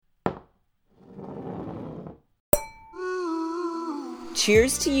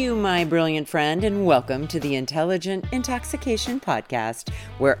Cheers to you, my brilliant friend, and welcome to the Intelligent Intoxication Podcast,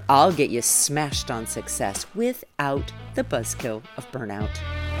 where I'll get you smashed on success without the buzzkill of burnout.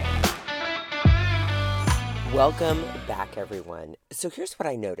 Welcome back, everyone. So here's what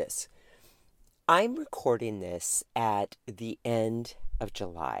I notice. I'm recording this at the end of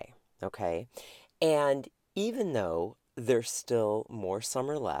July, okay? And even though there's still more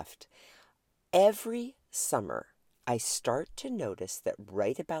summer left, every summer I start to notice that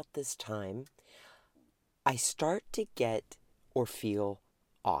right about this time, I start to get or feel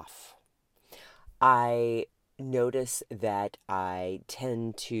off. I notice that I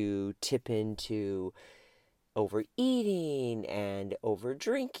tend to tip into overeating and over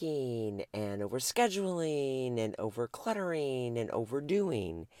drinking and over scheduling and over cluttering and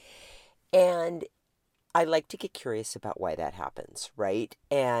overdoing. And I like to get curious about why that happens, right?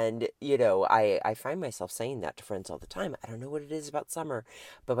 And, I find myself saying that to friends all the time. I don't know what it is about summer,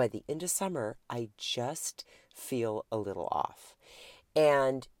 but by the end of summer, I just feel a little off.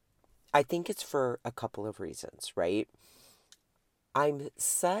 And I think it's for a couple of reasons, right? I'm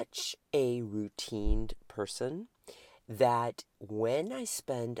such a routined person that when I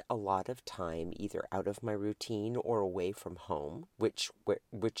spend a lot of time either out of my routine or away from home, which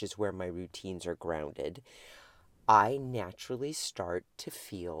is where my routines are grounded, I naturally start to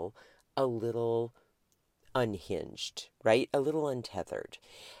feel a little unhinged, right? A little untethered.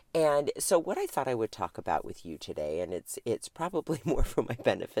 And so what I thought I would talk about with you today, and it's probably more for my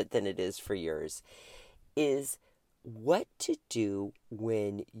benefit than it is for yours, is what to do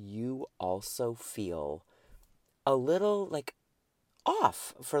when you also feel a little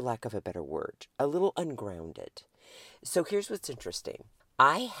off, for lack of a better word, a little ungrounded. So here's what's interesting.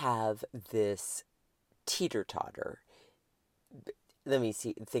 I have this teeter-totter. Let me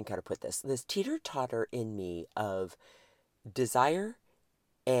think how to put this. This teeter-totter in me of desire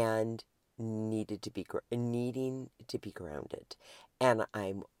and needing to be grounded. And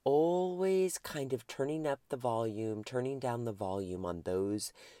I'm always kind of turning down the volume on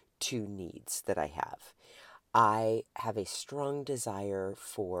those two needs that I have. I have a strong desire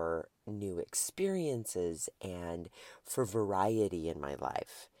for new experiences and for variety in my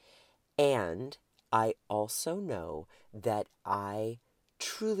life. And I also know that I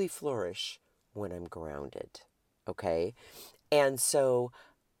truly flourish when I'm grounded. Okay? And so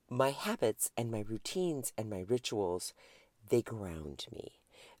my habits and my routines and my rituals, they ground me.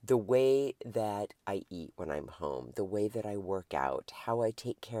 The way that I eat when I'm home, the way that I work out, how I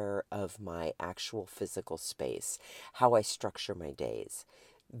take care of my actual physical space, how I structure my days,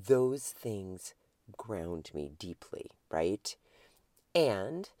 those things ground me deeply, right?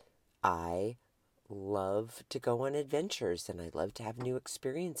 And I love to go on adventures, and I love to have new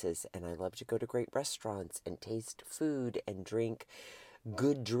experiences, and I love to go to great restaurants and taste food and drink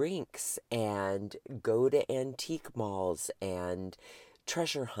good drinks and go to antique malls and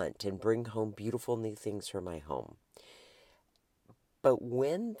treasure hunt and bring home beautiful new things for my home. But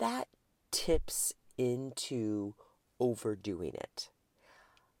when that tips into overdoing it,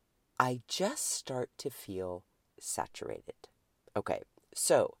 I just start to feel saturated. Okay,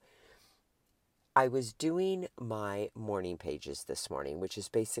 so I was doing my morning pages this morning, which is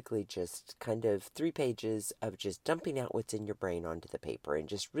basically just kind of 3 pages of just dumping out what's in your brain onto the paper and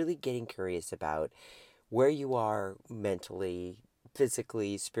just really getting curious about where you are mentally,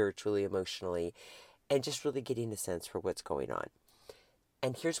 physically, spiritually, emotionally, and just really getting a sense for what's going on.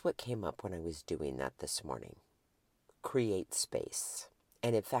 And here's what came up when I was doing that this morning. Create space.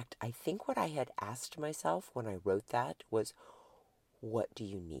 And in fact, I think what I had asked myself when I wrote that was, what do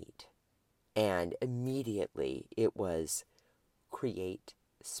you need? And immediately it was create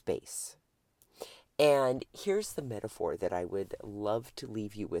space. And here's the metaphor that I would love to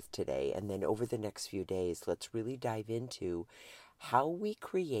leave you with today. And then over the next few days, let's really dive into how we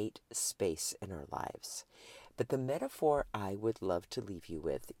create space in our lives. But the metaphor I would love to leave you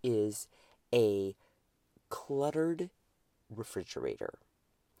with is a cluttered refrigerator.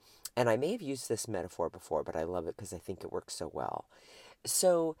 And I may have used this metaphor before, but I love it because I think it works so well.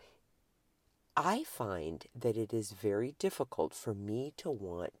 So I find that it is very difficult for me to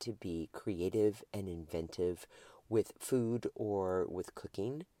want to be creative and inventive with food or with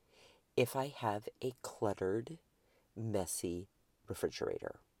cooking if I have a cluttered, messy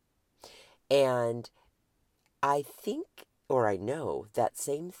refrigerator. And I think, or I know, that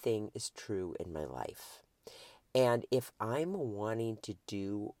same thing is true in my life. And if I'm wanting to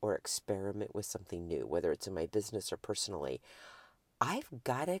do or experiment with something new, whether it's in my business or personally, I've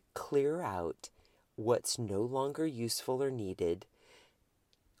got to clear out what's no longer useful or needed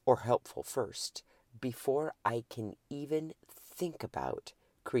or helpful first before I can even think about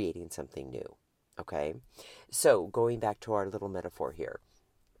creating something new. Okay? So going back to our little metaphor here.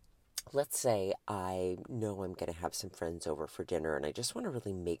 Let's say I know I'm going to have some friends over for dinner and I just want to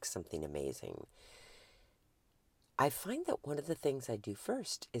really make something amazing. I find that one of the things I do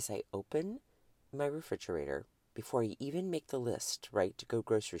first is I open my refrigerator before I even make the list, right, to go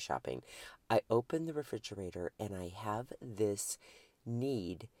grocery shopping. I open the refrigerator and I have this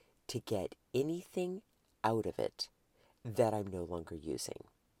need to get anything out of it that I'm no longer using.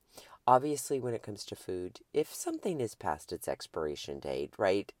 Obviously, when it comes to food, if something is past its expiration date,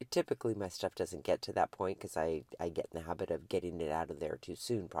 right, typically my stuff doesn't get to that point because I get in the habit of getting it out of there too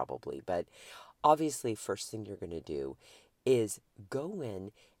soon probably. But obviously, first thing you're going to do is go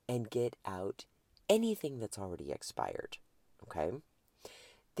in and get out anything that's already expired, okay?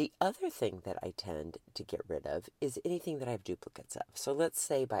 The other thing that I tend to get rid of is anything that I have duplicates of. So let's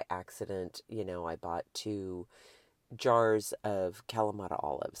say by accident, I bought 2 jars of Kalamata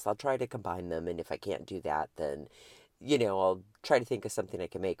olives. I'll try to combine them, and if I can't do that, then, I'll try to think of something I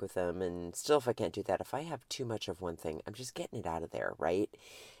can make with them. And still, if I can't do that, if I have too much of one thing, I'm just getting it out of there, right?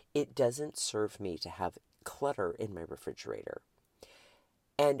 It doesn't serve me to have clutter in my refrigerator.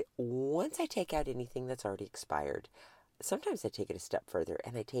 And once I take out anything that's already expired, sometimes I take it a step further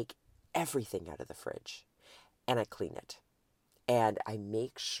and I take everything out of the fridge and I clean it. And I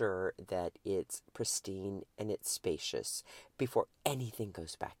make sure that it's pristine and it's spacious before anything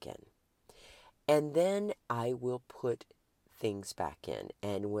goes back in. And then I will put things back in.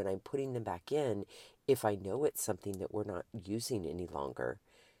 And when I'm putting them back in, if I know it's something that we're not using any longer,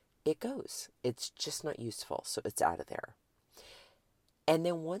 it goes. It's just not useful, so it's out of there. And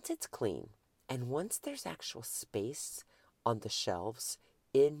then once it's clean, and once there's actual space on the shelves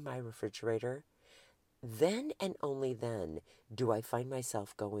in my refrigerator, then and only then do I find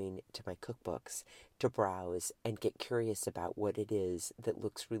myself going to my cookbooks to browse and get curious about what it is that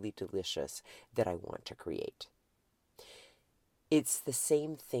looks really delicious that I want to create. It's the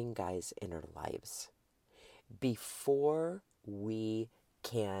same thing, guys, in our lives. Before we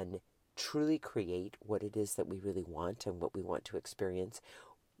can truly create what it is that we really want and what we want to experience,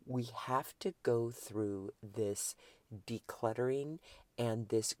 we have to go through this decluttering and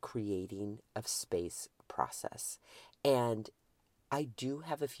this creating of space process. And I do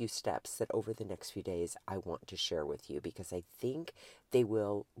have a few steps that over the next few days I want to share with you because I think they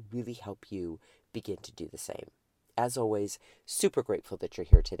will really help you begin to do the same. As always, super grateful that you're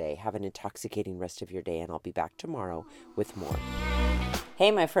here today. Have an intoxicating rest of your day, and I'll be back tomorrow with more.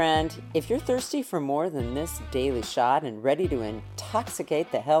 Hey, my friend, if you're thirsty for more than this daily shot and ready to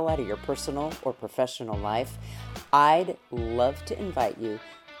intoxicate the hell out of your personal or professional life, I'd love to invite you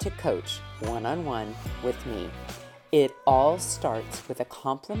to coach one-on-one with me. It all starts with a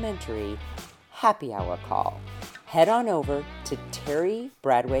complimentary happy hour call. Head on over to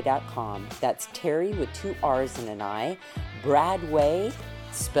terrybradway.com. That's Terry with 2 R's and an I. Bradway,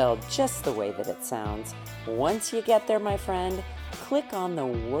 spelled just the way that it sounds. Once you get there, my friend, click on the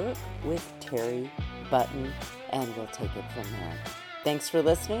Work with Terry button and we'll take it from there. Thanks for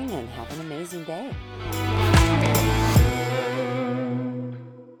listening and have an amazing day.